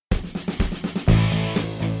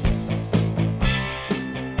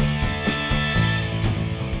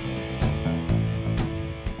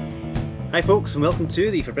Hi folks, and welcome to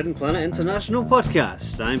the Forbidden Planet International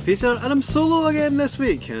podcast. I'm Peter and I'm solo again this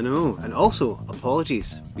week, I know. And also,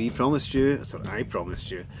 apologies, I promised you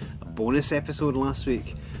a bonus episode last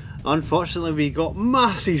week. Unfortunately, we got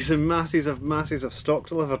masses of stock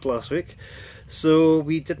delivered last week, so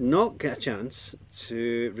we did not get a chance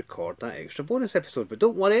to record that extra bonus episode. But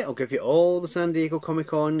don't worry, I'll give you all the San Diego Comic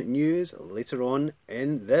Con news later on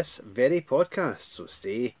in this very podcast, so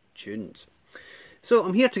stay tuned. So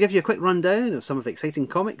I'm here to give you a quick rundown of some of the exciting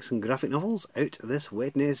comics and graphic novels out this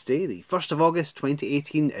Wednesday, the 1st of August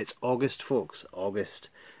 2018. It's August, folks.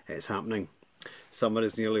 August. It's happening. Summer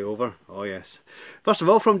is nearly over. Oh yes. First of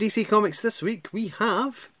all, from DC Comics this week, we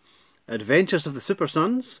have Adventures of the Super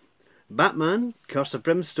Sons, Batman, Curse of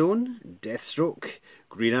Brimstone, Deathstroke,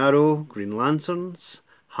 Green Arrow, Green Lanterns,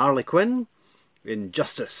 Harley Quinn,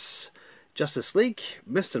 Injustice, Justice League,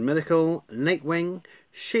 Mr. Miracle, Nightwing,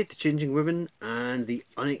 Shade the Changing Woman, and The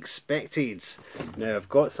Unexpected. Now I've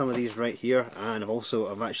got some of these right here, and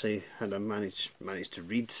I've actually managed to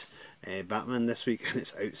read Batman this week, and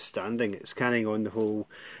it's outstanding. It's carrying on the whole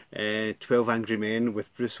 12 Angry Men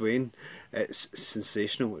with Bruce Wayne. It's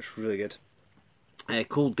sensational. It's really good.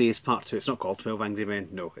 Cold Days Part 2. It's not called 12 Angry Men.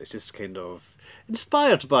 No, it's just kind of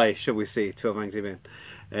inspired by, shall we say, 12 Angry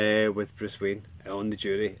Men with Bruce Wayne on the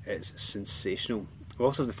jury. It's sensational. We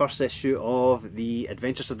also have the first issue of the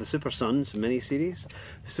Adventures of the Super Sons miniseries.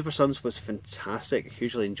 Super Sons was fantastic.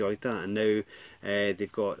 Hugely enjoyed that, and now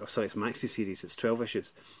they've got. It's a maxi series. It's 12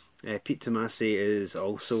 issues. Pete Tomasi is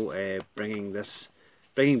also bringing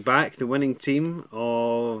back the winning team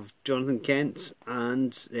of Jonathan Kent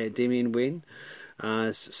and Damian Wayne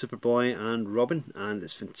as Superboy and Robin, and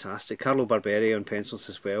it's fantastic. Carlo Barberi on pencils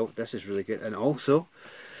as well. This is really good, and also,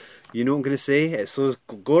 you know what I'm going to say? It's those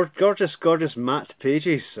gorgeous matte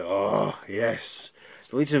pages. Oh, yes.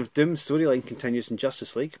 The Legion of Doom storyline continues in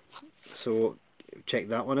Justice League. So, check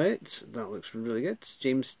that one out. That looks really good.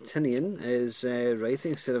 James Tynion is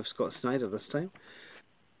writing instead of Scott Snyder this time.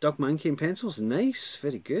 Doug Mahnke in pencils. Nice.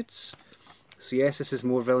 Very good. So, yes, this is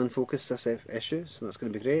more villain focused, this issue. So, that's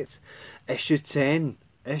going to be great. Issue 10.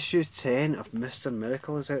 Issue 10 of Mr.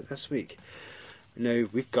 Miracle is out this week. Now,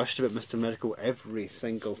 we've gushed about Mr. Miracle every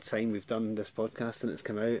single time we've done this podcast and it's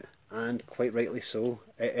come out, and quite rightly so.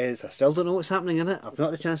 It is. I still don't know what's happening in it. I've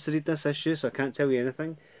not had a chance to read this issue, so I can't tell you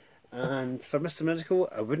anything. And for Mr. Miracle,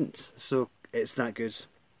 I wouldn't. So, it's that good.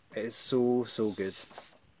 It is so good.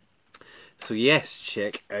 So, yes,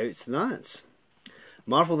 check out that.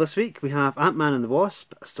 Marvel this week, we have Ant-Man and the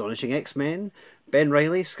Wasp, Astonishing X-Men, Ben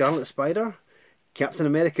Reilly, Scarlet Spider, Captain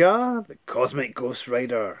America, the Cosmic Ghost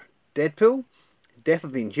Rider, Deadpool, Death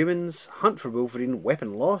of the Inhumans, Hunt for Wolverine,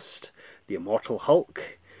 Weapon Lost, The Immortal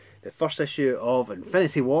Hulk, the first issue of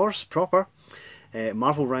Infinity Wars proper,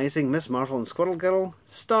 Marvel Rising, Ms. Marvel and Squirrel Girl,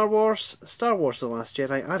 Star Wars The Last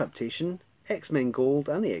Jedi adaptation, X-Men Gold,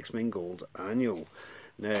 and the X-Men Gold Annual.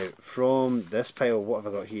 Now, from this pile, what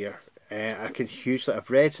have I got here? I've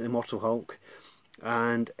read Immortal Hulk,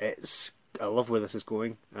 and I love where this is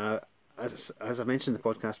going. As I mentioned in the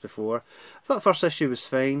podcast before, I thought the first issue was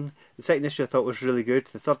fine. The second issue I thought was really good.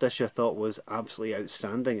 The third issue I thought was absolutely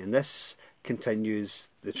outstanding, and this continues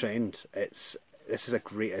the trend. This is a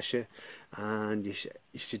great issue, and you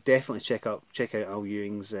should definitely check out Al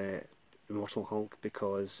Ewing's Immortal Hulk,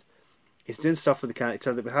 because he's doing stuff with the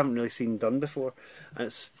character that we haven't really seen done before, and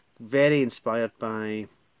it's very inspired by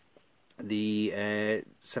the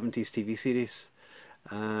 70s TV series,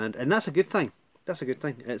 and that's a good thing. That's a good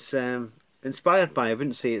thing. It's inspired by, I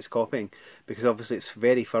wouldn't say it's copying, because obviously it's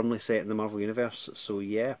very firmly set in the Marvel Universe, so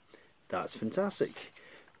yeah, that's fantastic.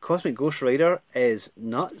 Cosmic Ghost Rider is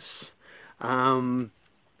nuts.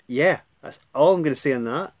 Yeah, that's all I'm going to say on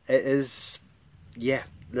that. It is, yeah,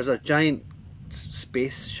 there's a giant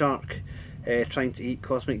space shark trying to eat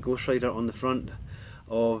Cosmic Ghost Rider on the front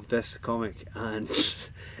of this comic, and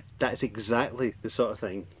that's exactly the sort of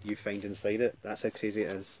thing you find inside it. That's how crazy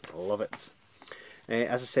it is. I love it.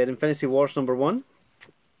 As I said, Infinity Wars #1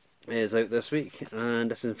 is out this week, and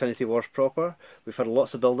this is Infinity Wars proper. We've had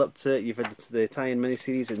lots of build up to it. You've had the tie-in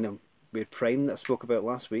miniseries, and we had Prime that I spoke about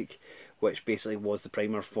last week, which basically was the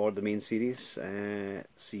primer for the main series.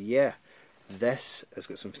 So yeah, this has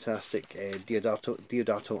got some fantastic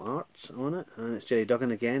Deodato art on it, and it's Jerry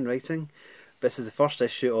Duggan again writing. This is the first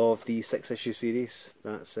issue of the 6-issue series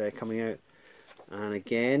that's coming out, and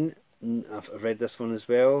again, I've read this one as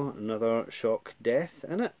well. Another shock death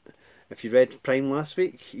in it. If you read Prime last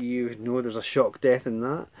week, you know there's a shock death in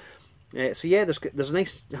that. So yeah, there's a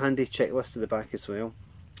nice handy checklist at the back as well,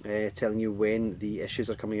 telling you when the issues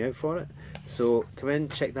are coming out for it. So come in,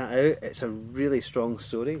 check that out. It's a really strong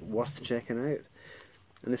story, worth checking out.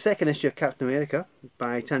 And the second issue of Captain America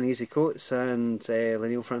by Ta-Nehisi Coates and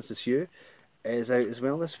Leinil Francis Yu is out as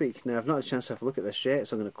well this week. Now, I've not had a chance to have a look at this yet,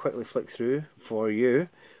 so I'm going to quickly flick through for you.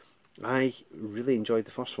 I really enjoyed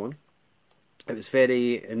the first one. It was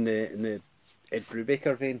very in the Ed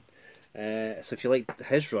Brubaker vein. So if you like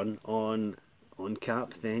his run on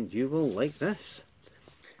Cap, then you will like this.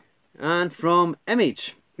 And from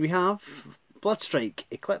Image, we have Bloodstrike,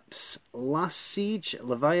 Eclipse, Last Siege,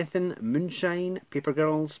 Leviathan, Moonshine, Paper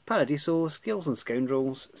Girls, Paradiso, Scales and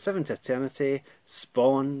Scoundrels, Seven to Eternity,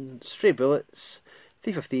 Spawn, Stray Bullets,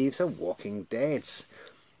 Thief of Thieves, and Walking Dead.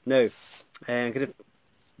 Now, I'm going to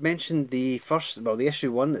mention the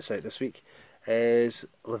issue 1 that's out this week is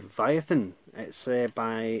Leviathan. It's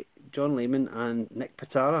by John Layman and Nick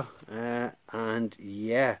Pitarra, and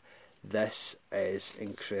yeah, this is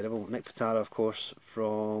incredible. Nick Pitarra, of course,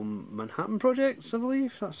 from Manhattan Projects, I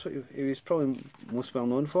believe. That's what he was probably most well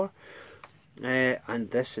known for. And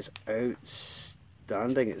this is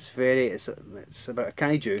outstanding. It's about a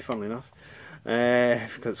kaiju, funnily enough,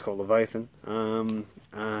 because it's called Leviathan.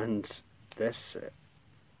 And this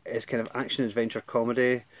is kind of action adventure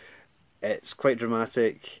comedy. It's quite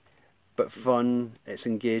dramatic, but fun. It's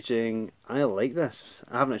engaging. I like this.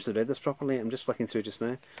 I haven't actually read this properly. I'm just flicking through just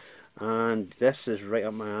now. And this is right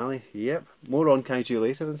up my alley. Yep. More on kaiju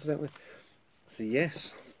later, incidentally. So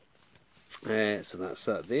yes. So that's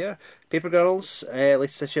that there. Paper Girls,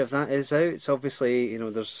 latest issue of that is out. So obviously,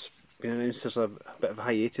 there's been announced there's a bit of a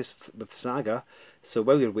hiatus with Saga. So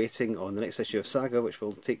while you're waiting on the next issue of Saga, which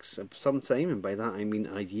will take some time, and by that I mean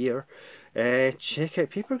a year, check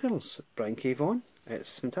out Paper Girls. Brian K. Vaughan.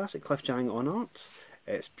 It's fantastic. Cliff Jang on art.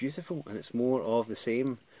 It's beautiful, and it's more of the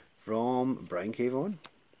same from Brian K. Vaughan.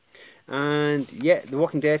 And yeah, The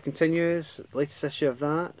Walking Dead continues. Latest issue of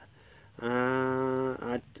that.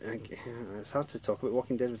 It's hard to talk about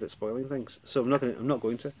Walking Dead without spoiling things, so I'm not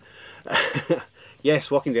going to.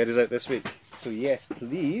 Yes, Walking Dead is out this week, so yes,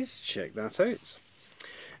 please check that out.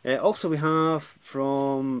 Also, we have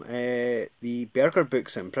from the Berger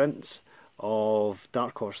Books imprints of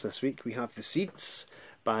Dark Horse this week, we have The Seeds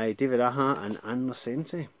by David Aja and Ann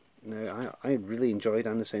Nocenti. Now, I really enjoyed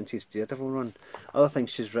Ann Nocenti's Daredevil run. Other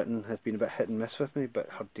things she's written have been a bit hit and miss with me, but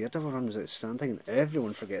her Daredevil run was outstanding and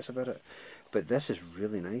everyone forgets about it. But this is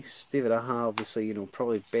really nice. David Aja, obviously,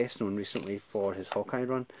 probably best known recently for his Hawkeye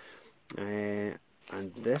run. And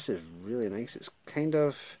this is really nice. It's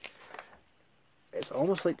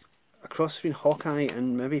almost like a cross between Hawkeye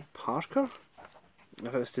and maybe Parker,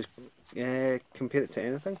 if I was to compare it to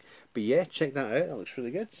anything. But yeah, check that out, that looks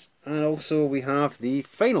really good. And also we have the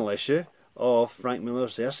final issue of Frank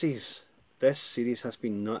Miller's Xerxes. This series has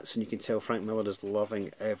been nuts, and you can tell Frank Miller is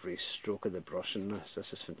loving every stroke of the brush in this.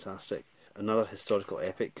 This is fantastic. Another historical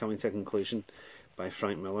epic coming to a conclusion by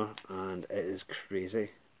Frank Miller, and it is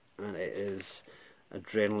crazy, and it is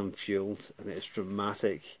adrenaline fueled, and it is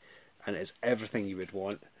dramatic, and it is everything you would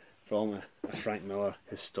want from a Frank Miller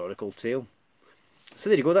historical tale. So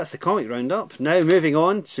there you go, that's the comic roundup. Now moving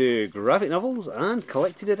on to graphic novels and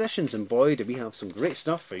collected editions, and boy do we have some great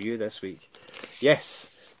stuff for you this week. Yes,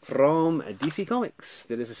 from DC Comics,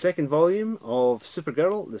 there is a second volume of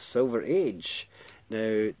Supergirl, The Silver Age.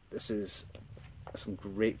 Now this is some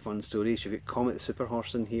great fun stories. You've got Comet the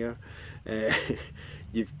Superhorse in here.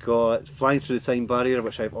 You've got Flying Through the Time Barrier,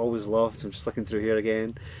 which I've always loved. I'm just looking through here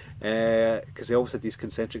again, because they always had these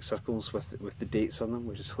concentric circles with the dates on them,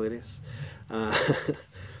 which is hilarious.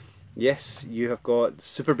 Yes, you have got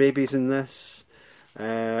Super Babies in this.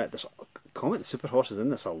 There's Comet the Superhorse is in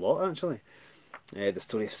this a lot, actually. The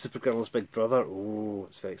story of Supergirl's big brother. Oh,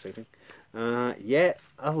 it's very exciting. Yeah,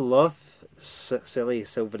 I love silly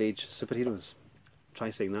Silver Age superheroes. Try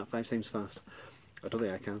saying that 5 times fast. I don't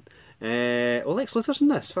think I can. Lex Luthor's in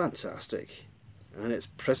this. Fantastic. And it's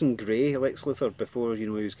prison grey Lex Luthor. Before, he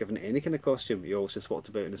was given any kind of costume. He always just walked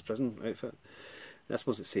about in his prison outfit. I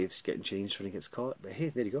suppose it saves getting changed when he gets caught. But hey,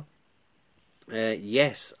 there you go.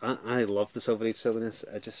 Yes, I love the Silver Age silliness.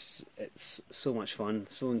 It's so much fun,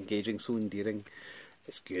 so engaging, so endearing.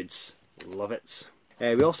 It's good. Love it.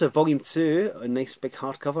 We also have Volume 2, a nice big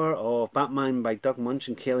hardcover of Batman by Doug Munch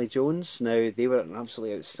and Kelly Jones. Now, they were an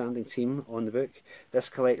absolutely outstanding team on the book. This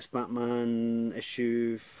collects Batman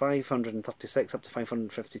issue 536 up to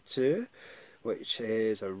 552, which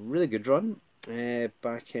is a really good run.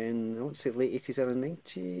 Back in, I want to say late 80s, early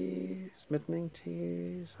 90s, mid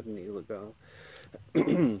 90s. I didn't need to look that up.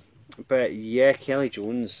 But yeah, Kelly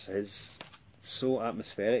Jones is so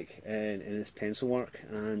atmospheric in his pencil work,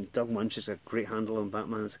 and Doug Munch is a great handle on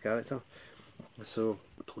Batman as a character. So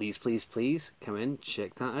please, please, please come in,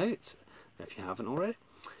 check that out if you haven't already.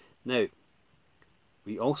 Now,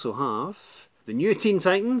 we also have The New Teen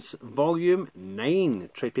Titans, Volume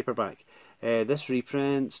 9, trade paperback. This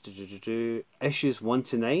reprints issues 1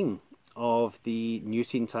 to 9 of the New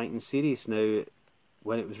Teen Titans series. Now,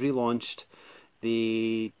 when it was relaunched,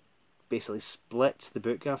 they basically split the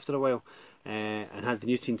book after a while and had the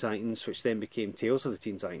New Teen Titans, which then became Tales of the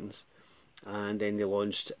Teen Titans. And then they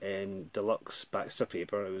launched in Deluxe Baxter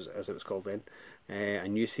Paper, as it was called then, a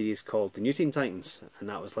new series called The New Teen Titans, and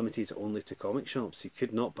that was limited only to comic shops. You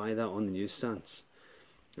could not buy that on the newsstands.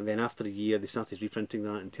 And then after a year they started reprinting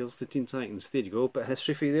that in Tales of the Teen Titans. There you go, bit of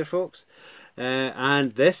history for you there, folks.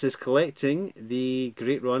 And this is collecting the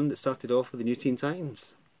great run that started off with the New Teen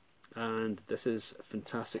Titans. And this is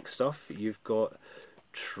fantastic stuff. You've got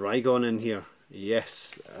Trigon in here.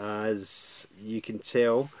 Yes, as you can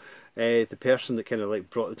tell, the person that kind of like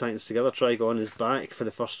brought the Titans together, Trigon, is back for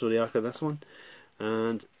the first story arc of this one.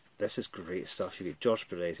 And this is great stuff. You get George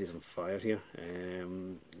Perez, he's on fire here.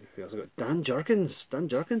 We also got Dan Jurgens. Dan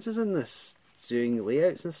Jurgens is in this, doing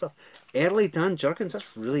layouts and stuff. Early Dan Jurgens,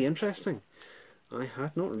 that's really interesting. I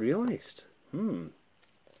had not realised.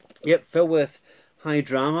 Yep, filled with high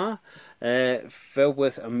drama, filled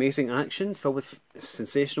with amazing action, filled with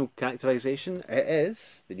sensational characterisation. It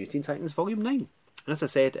is the New Teen Titans Volume 9. And as I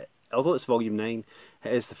said, although it's Volume 9,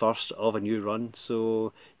 it is the first of a new run,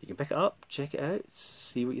 so you can pick it up, check it out,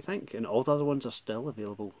 see what you think. And all the other ones are still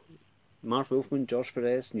available. Marv Wolfman, George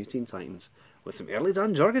Perez, New Teen Titans, with some early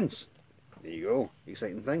Dan Jurgens. There you go,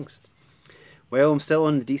 exciting things. Well, I'm still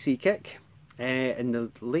on the DC kick. In the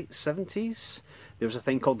late 70s, there was a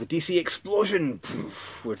thing called the DC Explosion,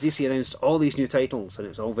 where DC announced all these new titles, and it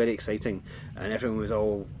was all very exciting. And everyone was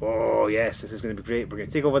all, oh yes, this is going to be great, we're going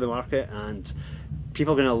to take over the market, and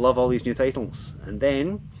people are going to love all these new titles. And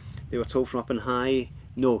then they were told from up and high,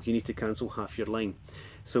 no, you need to cancel half your line.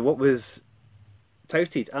 So what was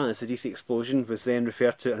touted as the DC Explosion was then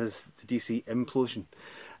referred to as the DC Implosion.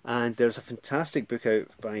 And there's a fantastic book out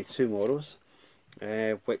by Two Morrows,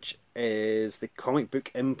 which is the comic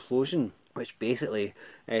book Implosion, which basically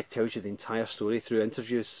tells you the entire story through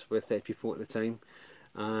interviews with people at the time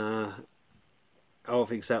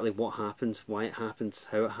of exactly what happened, why it happened,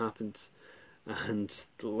 how it happened, and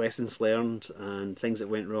lessons learned and things that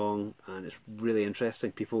went wrong. And it's really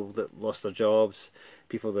interesting. People that lost their jobs,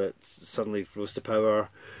 people that suddenly rose to power.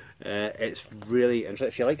 It's really interesting.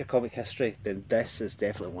 If you like your comic history, then this is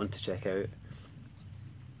definitely one to check out.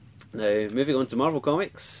 Now, moving on to Marvel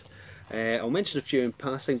Comics, I'll mention a few in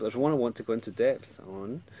passing, but there's one I want to go into depth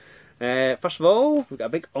on. First of all, we've got a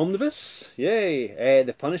big omnibus. Yay!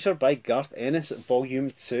 The Punisher by Garth Ennis,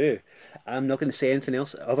 Volume 2. I'm not going to say anything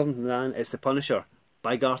else other than it's The Punisher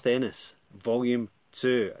by Garth Ennis, Volume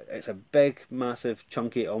 2. It's a big, massive,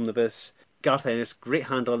 chunky omnibus. Garth Ennis, great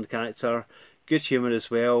handle on the character, good humour as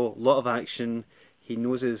well, lot of action. He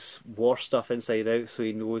knows his war stuff inside out, so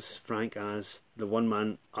he knows Frank as the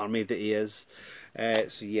one-man army that he is.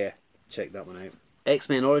 So yeah, check that one out.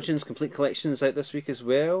 X-Men Origins Complete Collection is out this week as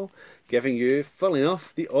well, giving you, funnily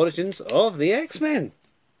enough, the origins of the X-Men.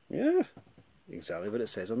 Yeah, exactly what it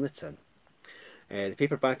says on the tin. The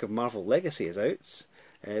paperback of Marvel Legacy is out.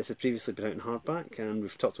 This had previously been out in hardback, and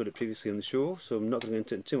we've talked about it previously on the show, so I'm not going to go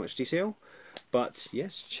into it in too much detail. But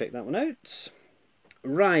yes, check that one out.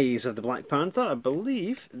 Rise of the Black Panther, I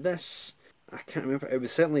believe this, I can't remember, it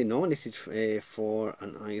was certainly nominated for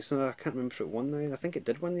an Eisner. I can't remember if it won now. I think it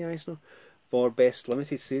did win the Eisner for Best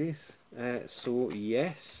Limited Series. So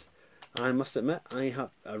yes, I must admit, I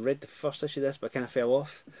read the first issue of this, but I kind of fell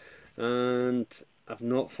off, and I've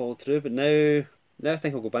not followed through. But now I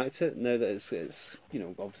think I'll go back to it, now that it's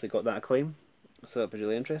obviously got that acclaim. So that'll be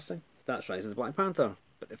really interesting. That's Rise of the Black Panther.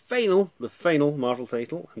 But the final Marvel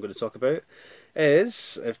title I'm going to talk about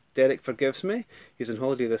is, if Derek forgives me, he's on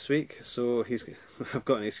holiday this week, so I've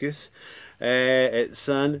got an excuse. It's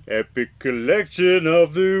an Epic Collection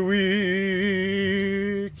of the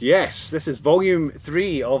Week. Yes, this is Volume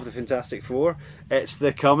 3 of the Fantastic Four. It's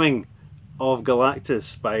The Coming of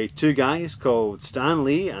Galactus by two guys called Stan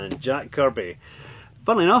Lee and Jack Kirby.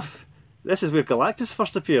 Funnily enough, this is where Galactus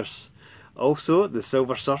first appears. Also, the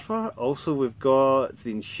Silver Surfer. Also, we've got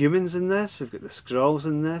the Inhumans in this. We've got the Skrulls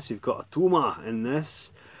in this. We've got Atoma in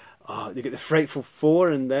this. You've got the Frightful Four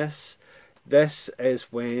in this. This is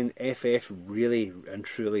when FF really and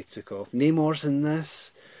truly took off. Namor's in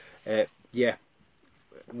this. Yeah.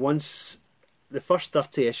 Once the first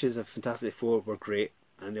 30 issues of Fantastic Four were great,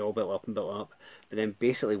 and they all built up and built up. But then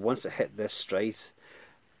basically, once it hit this stride,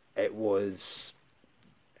 it was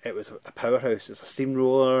a powerhouse. It was a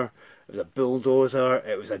steamroller. It was a bulldozer,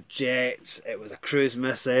 it was a jet, it was a cruise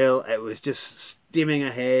missile, it was just steaming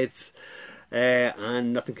ahead.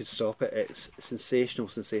 and nothing could stop it. It's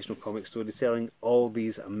sensational comic storytelling. All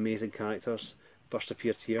these amazing characters first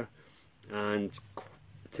appeared here, and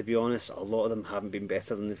to be honest, a lot of them haven't been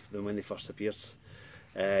better than when they first appeared.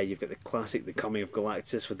 You've got the classic The Coming of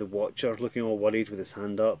Galactus with the Watcher looking all worried with his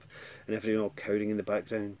hand up and everyone all cowering in the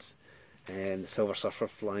background, and the Silver Surfer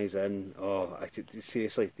flies in.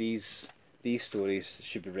 Seriously, these stories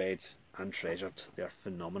should be read and treasured. They are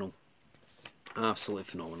phenomenal, absolutely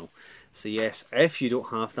phenomenal. So yes, if you don't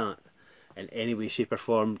have that in any way, shape or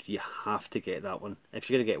form, you have to get that one. If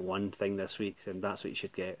you're going to get one thing this week, then that's what you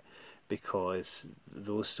should get, because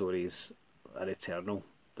those stories are eternal.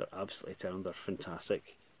 They're absolutely eternal. They're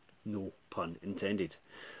fantastic. No pun intended.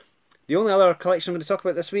 The only other collection I'm going to talk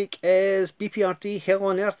about this week is BPRD Hell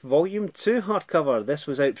on Earth Volume 2 hardcover. This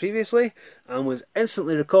was out previously and was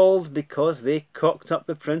instantly recalled because they cocked up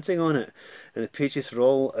the printing on it and the pages were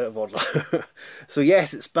all out of order. So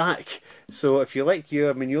yes, it's back. So if you like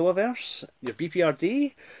your Minulaverse, your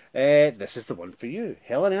BPRD, this is the one for you.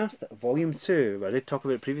 Hell on Earth Volume 2. I did talk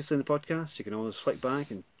about it previously in the podcast. You can always flick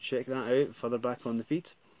back and check that out further back on the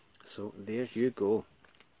feed. So there you go.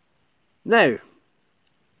 Now,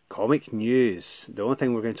 comic news. The only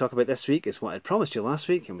thing we're going to talk about this week is what I promised you last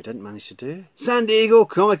week and we didn't manage to do. San Diego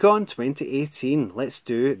Comic Con 2018. Let's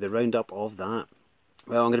do the roundup of that.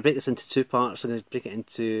 Well, I'm going to break this into two parts. I'm going to break it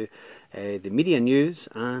into the media news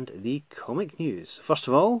and the comic news. First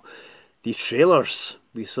of all, the trailers.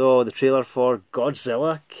 We saw the trailer for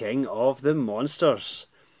Godzilla King of the Monsters.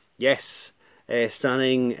 Yes,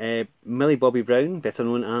 starring Millie Bobby Brown, better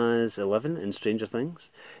known as Eleven in Stranger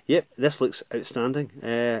Things. Yep, this looks outstanding.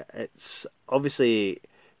 It's obviously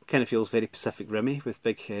kind of feels very Pacific Rimmy with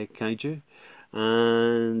big kaiju.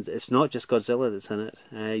 And it's not just Godzilla that's in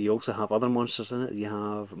it. You also have other monsters in it. You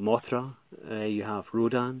have Mothra, you have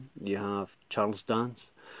Rodan, you have Charles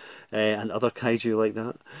Dance, and other kaiju like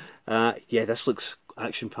that. Yeah, this looks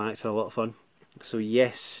action-packed and a lot of fun. So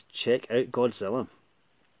yes, check out Godzilla.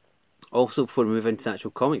 Also, before we move into the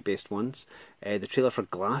actual comic-based ones, the trailer for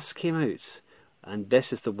Glass came out. And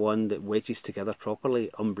this is the one that wedges together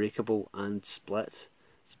properly Unbreakable and Split.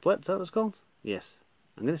 Split, is that what it's called? Yes.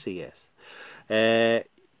 I'm going to say yes.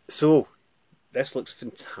 So, this looks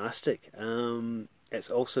fantastic. It's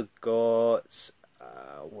also got,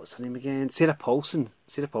 what's her name again? Sarah Paulson.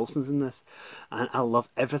 Sarah Paulson's in this. And I love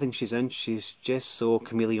everything she's in. She's just so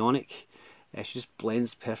chameleonic. She just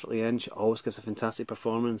blends perfectly in. She always gives a fantastic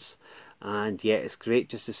performance. And yeah, it's great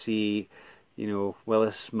just to see,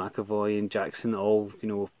 Willis, McAvoy and Jackson all,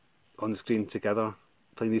 on the screen together,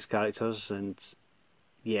 playing these characters. And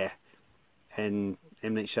yeah, in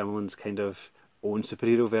M. Night Shyamalan's kind of own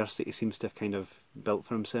superhero verse that he seems to have kind of built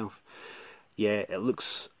for himself. Yeah, it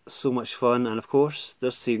looks so much fun, and of course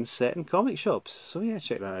there's scenes set in comic shops, so yeah,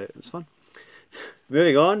 check that out, it's fun.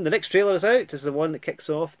 Moving on, the next trailer is out. It's the one that kicks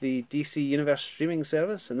off the DC Universe streaming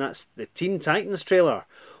service, and that's the Teen Titans trailer.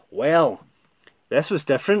 Well, this was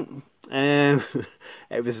different.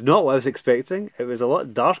 It was not what I was expecting. It was a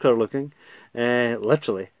lot darker looking,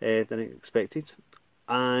 literally, than I expected.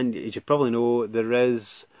 And as you probably know, there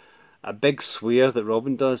is a big swear that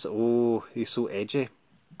Robin does. Oh, he's so edgy.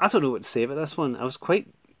 I don't know what to say about this one. I was quite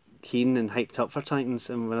keen and hyped up for Titans,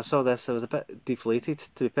 and when I saw this, I was a bit deflated,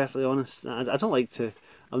 to be perfectly honest. I don't like to.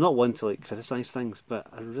 I'm not one to criticise things, but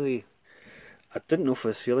I didn't know if I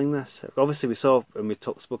was feeling this. Obviously, we saw, and we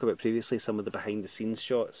spoke about previously, some of the behind the scenes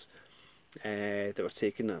shots that were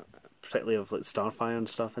taken, particularly of Starfire and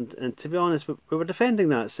stuff. And to be honest, we were defending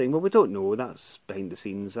that, saying, well, we don't know. That's behind the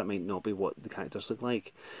scenes. That might not be what the characters look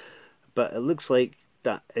like. But it looks like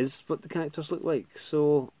that is what the characters look like.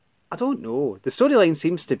 So, I don't know. The storyline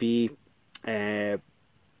seems to be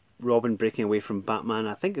Robin breaking away from Batman.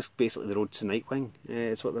 I think it's basically the road to Nightwing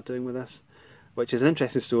is what they're doing with this, which is an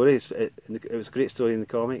interesting story. It was a great story in the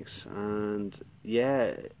comics, and yeah,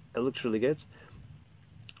 it looks really good.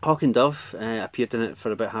 Hawk and Dove appeared in it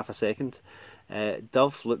for about half a second.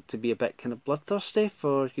 Dove looked to be a bit kind of bloodthirsty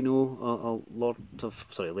for,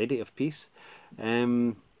 a lady of peace.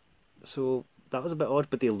 So that was a bit odd,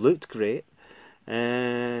 but they looked great.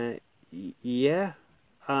 Yeah,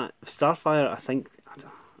 Starfire, I think,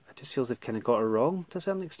 it just feels they've kind of got her wrong to a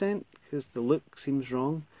certain extent, because the look seems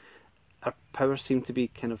wrong. Her powers seem to be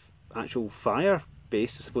kind of actual fire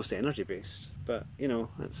based as opposed to energy based, but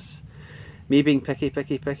it's me being picky.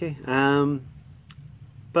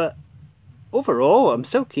 But overall, I'm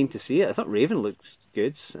still keen to see it. I thought Raven looked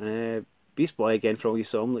good. Beast Boy, again, for all you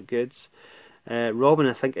saw him, looked good. Robin,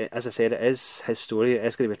 I think, as I said, it is his story. It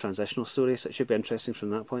is going to be a transitional story, so it should be interesting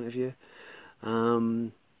from that point of view.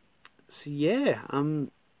 So yeah,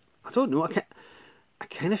 I don't know. I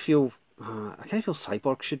kind of feel I kind of feel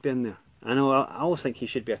Cyborg should be in there. I know, I always think he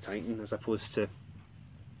should be a Titan as opposed to...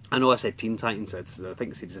 I know I said Teen Titans, I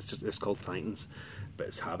think it's called Titans, but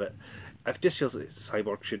it's habit. It just feels like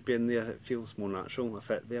Cyborg should be in there. It feels more natural, a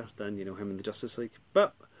fit there, than him in the Justice League.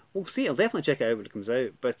 But we'll see, I'll definitely check it out when it comes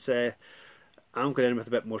out. But I'm going in with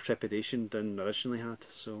a bit more trepidation than I originally had,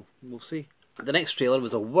 so we'll see. The next trailer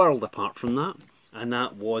was a world apart from that, and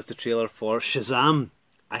that was the trailer for Shazam.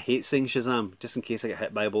 I hate saying Shazam, just in case I get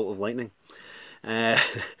hit by a bolt of lightning.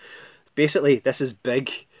 Basically, this is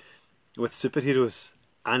big with superheroes,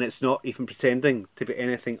 and it's not even pretending to be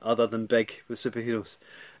anything other than big with superheroes.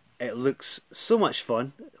 It looks so much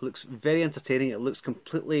fun, it looks very entertaining, it looks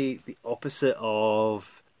completely the opposite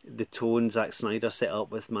of the tone Zack Snyder set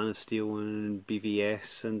up with Man of Steel and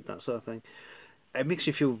BVS and that sort of thing. It makes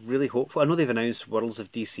you feel really hopeful. I know they've announced Worlds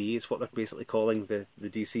of DC, it's what they're basically calling the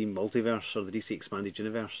DC multiverse or the DC expanded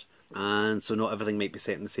universe. And so not everything might be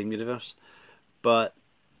set in the same universe. But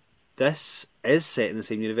this is set in the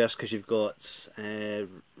same universe because you've got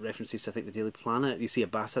references to, I think, the Daily Planet. You see a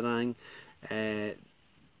Batarang,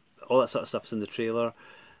 all that sort of stuff's in the trailer.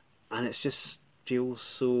 And it just feels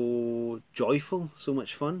so joyful, so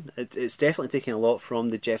much fun. It's definitely taking a lot from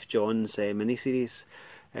the Jeff Johns miniseries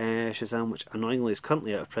Shazam, which annoyingly is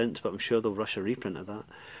currently out of print, but I'm sure they'll rush a reprint of that.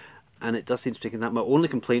 And it does seem to be taking that. My only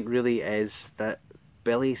complaint really is that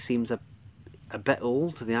Billy seems a bit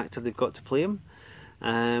old, the actor they've got to play him,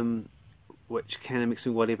 which kind of makes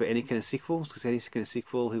me worry about any kind of sequels, because any kind of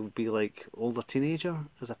sequel he would be like older teenager,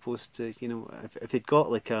 as opposed to, if they'd got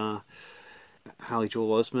like a Haley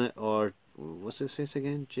Joel Osment or what's his face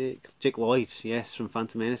again, Jake Lloyd, yes, from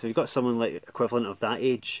Phantom Menace. If you've got someone like equivalent of that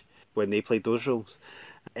age when they played those roles,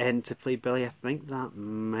 and to play Billy, I think that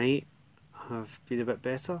might have been a bit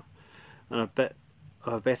better and a bit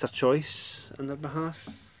of a better choice on their behalf.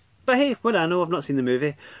 But hey, what do I know? I've not seen the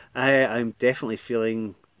movie. I'm definitely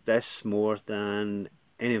feeling this more than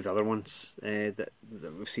any of the other ones that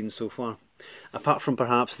we've seen so far. Apart from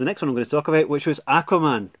perhaps the next one I'm going to talk about, which was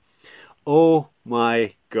Aquaman. Oh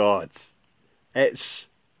my god. It's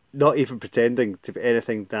not even pretending to be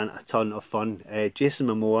anything than a ton of fun. Jason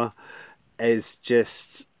Momoa is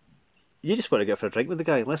just... You just want to go for a drink with the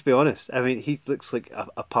guy, let's be honest. I mean, he looks like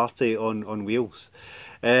a party on wheels.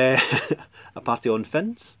 A party on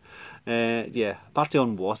fins. A party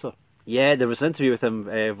on water. Yeah, there was an interview with him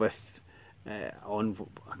on...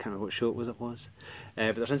 I can't remember what show it was. But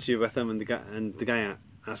there was an interview with him, and the guy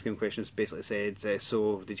asking him questions basically said,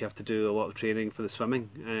 so did you have to do a lot of training for the swimming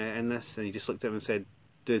in this? And he just looked at him and said,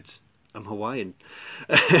 dude, I'm Hawaiian.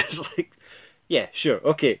 It's like, yeah, sure,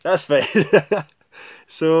 okay, that's fine.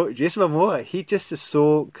 So Jason Momoa, he just is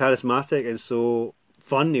so charismatic and so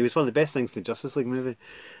fun. He was one of the best things in the Justice League movie.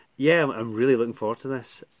 Yeah, I'm really looking forward to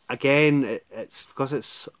this. Again, it's because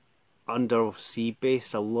it's undersea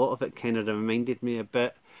based, a lot of it kind of reminded me a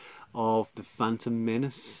bit of the Phantom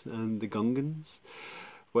Menace and the Gungans,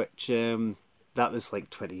 which that was like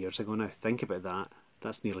 20 years ago now. Think about that.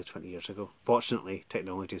 That's nearly 20 years ago. Fortunately,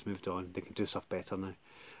 technology's moved on. They can do stuff better now.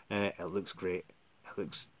 It looks great. It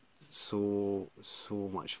looks so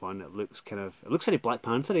much fun. It looks very Black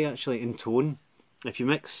Panther-y actually in tone. If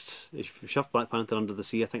you shove Black Panther under the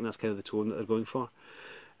sea, I think that's kind of the tone that they're going for.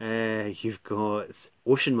 You've got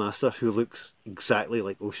Ocean Master, who looks exactly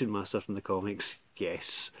like Ocean Master from the comics.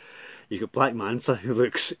 Yes. You've got Black Manta, who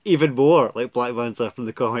looks even more like Black Manta from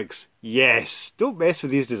the comics. Yes! Don't mess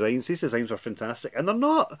with these designs. These designs were fantastic. And they're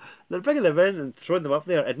not. They're bringing them in and throwing them up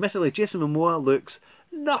there. Admittedly, Jason Momoa looks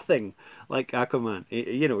nothing like Aquaman.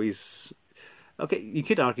 He's... Okay, you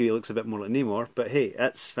could argue he looks a bit more like Namor, but hey,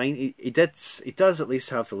 that's fine. He does at least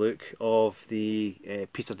have the look of the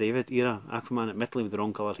Peter David era Aquaman, admittedly with the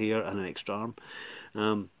wrong colour hair and an extra arm.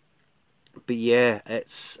 But yeah,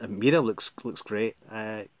 Mira looks great.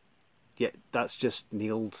 Yeah, that's just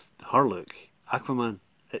nailed her look. Aquaman,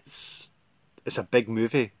 it's a big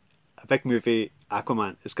movie. A big movie,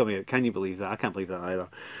 Aquaman, is coming out. Can you believe that? I can't believe that either.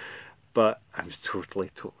 But I'm totally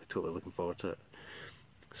looking forward to it.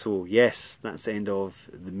 So yes, that's the end of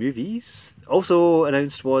the movies. Also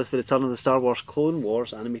announced was the return of the Star Wars Clone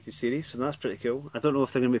Wars animated series, so that's pretty cool. I don't know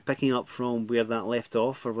if they're going to be picking up from where that left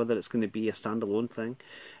off or whether it's going to be a standalone thing.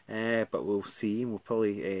 But we'll see, and we'll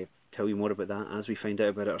probably tell you more about that as we find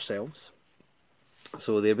out about it ourselves.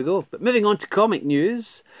 So there we go. But moving on to comic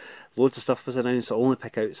news, loads of stuff was announced. I'll only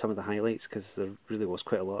pick out some of the highlights because there really was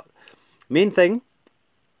quite a lot. Main thing,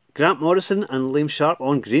 Grant Morrison and Liam Sharp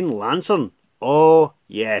on Green Lantern. Oh,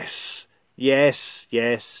 yes. Yes.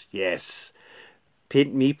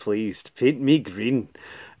 Paint me pleased. Paint me green.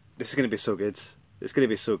 This is going to be so good. It's going to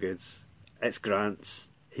be so good. It's Grant.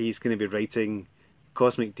 He's going to be writing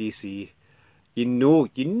Cosmic DC. You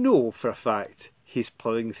know for a fact he's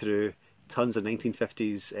ploughing through tons of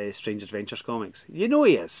 1950s Strange Adventures comics. You know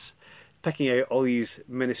he is. Picking out all these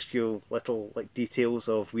minuscule little details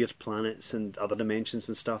of weird planets and other dimensions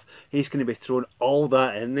and stuff. He's going to be throwing all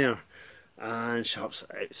that in there. And Sharp's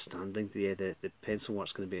outstanding. Yeah, the pencil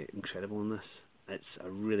work's going to be incredible in this. It's a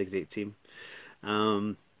really great team.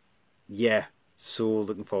 Yeah, so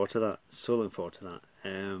looking forward to that. Some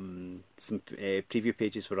preview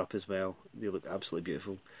pages were up as well. They look absolutely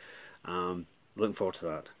beautiful. Looking forward to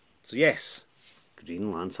that. So yes,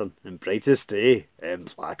 Green Lantern and Brightest Day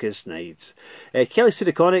and Blackest Night. Kelly Sue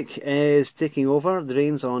DeConnick is taking over the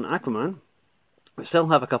reins on Aquaman. We still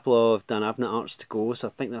have a couple of Dan Abnett arts to go, so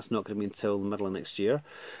I think that's not going to be until the middle of next year.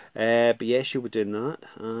 But yes, she'll be doing that.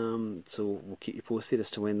 So we'll keep you posted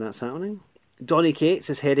as to when that's happening. Donny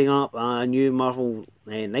Cates is heading up a new Marvel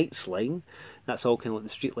Knights line. That's all kind of like the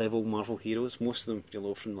street level Marvel heroes. Most of them,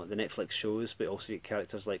 from the Netflix shows, but also get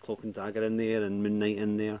characters like Cloak and Dagger in there and Moon Knight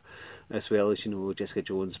in there, as well as Jessica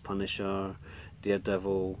Jones, Punisher,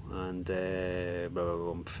 Daredevil, and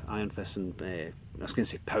Iron Fist, and I was going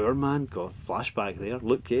to say Power Man. God, flashback there.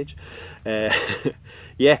 Luke Cage.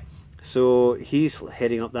 Yeah. So he's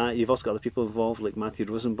heading up that. You've also got other people involved like Matthew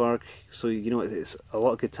Rosenberg. So it's a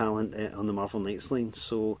lot of good talent on the Marvel Knights line.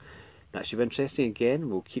 So that should be interesting. Again,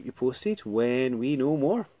 we'll keep you posted when we know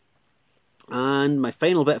more. And my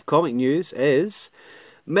final bit of comic news is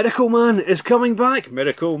Miracle Man is coming back.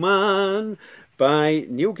 Miracle Man by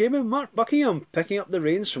Neil Gaiman and Mark Buckingham, picking up the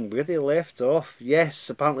reins from where they left off. Yes,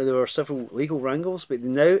 apparently there were several legal wrangles, but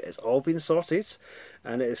now it's all been sorted.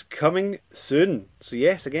 And it is coming soon. So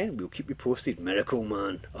yes, again, we'll keep you posted. Miracle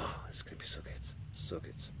Man. Oh, it's going to be so good. So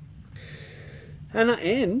good. And that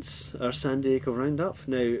ends our San Diego Roundup.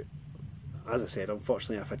 Now, as I said,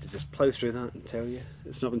 unfortunately I've had to just plough through that and tell you.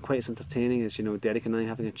 It's not been quite as entertaining as, Derek and I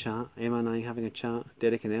having a chat, Emma and I having a chat,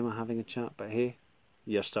 Derek and Emma having a chat. But hey,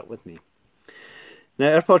 you're stuck with me.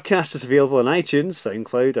 Now, our podcast is available on iTunes,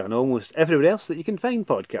 SoundCloud, and almost everywhere else that you can find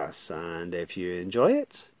podcasts. And if you enjoy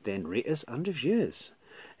it, then rate us and review us.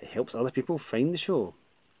 It helps other people find the show.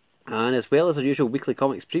 And as well as our usual weekly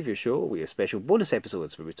comics preview show, we have special bonus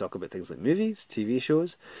episodes where we talk about things like movies, TV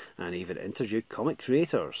shows, and even interview comic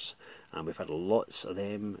creators. And we've had lots of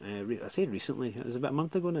them, I say recently, it was about a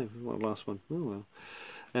month ago now, what the last one? Oh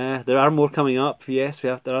well. There are more coming up, yes,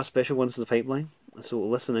 there are special ones in the pipeline. So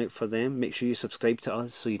listen out for them. Make sure you subscribe to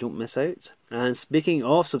us so you don't miss out. And speaking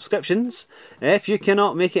of subscriptions, if you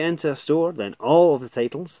cannot make it into a store, then all of the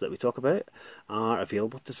titles that we talk about are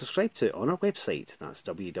available to subscribe to on our website. That's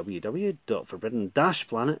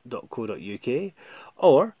www.forbidden-planet.co.uk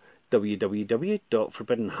or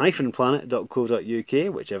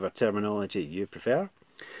www.forbidden-planet.co.uk, whichever terminology you prefer.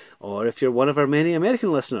 Or if you're one of our many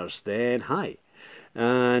American listeners, then hi.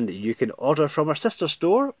 And you can order from our sister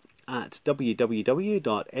store at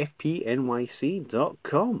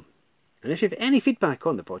www.fpnyc.com. And if you have any feedback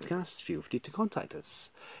on the podcast, feel free to contact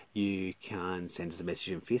us. You can send us a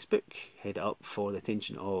message on Facebook. Head up for the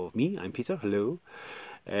attention of me. I'm Peter. Hello.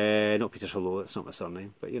 Not Peter Hello, that's not my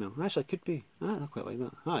surname. But actually it could be. I quite like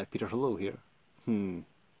that. Hi, Peter Hello here. I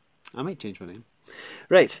might change my name.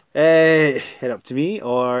 Right. Head up to me,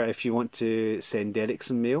 or if you want to send Derek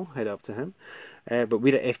some mail, head up to him. But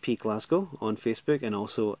we're at FP Glasgow on Facebook and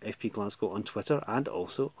also FP Glasgow on Twitter and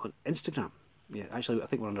also on Instagram. Yeah, actually, I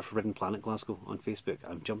think we're under Forbidden Planet Glasgow on Facebook.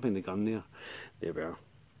 I'm jumping the gun there. There we are.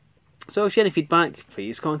 So if you have any feedback,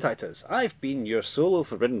 please contact us. I've been your solo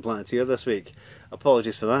Forbidden Planeteer this week.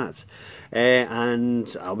 Apologies for that.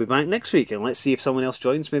 And I'll be back next week, and let's see if someone else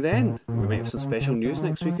joins me then. We might have some special news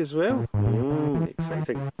next week as well.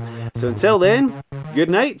 Exciting. So until then, good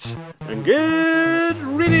night and good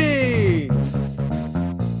reading!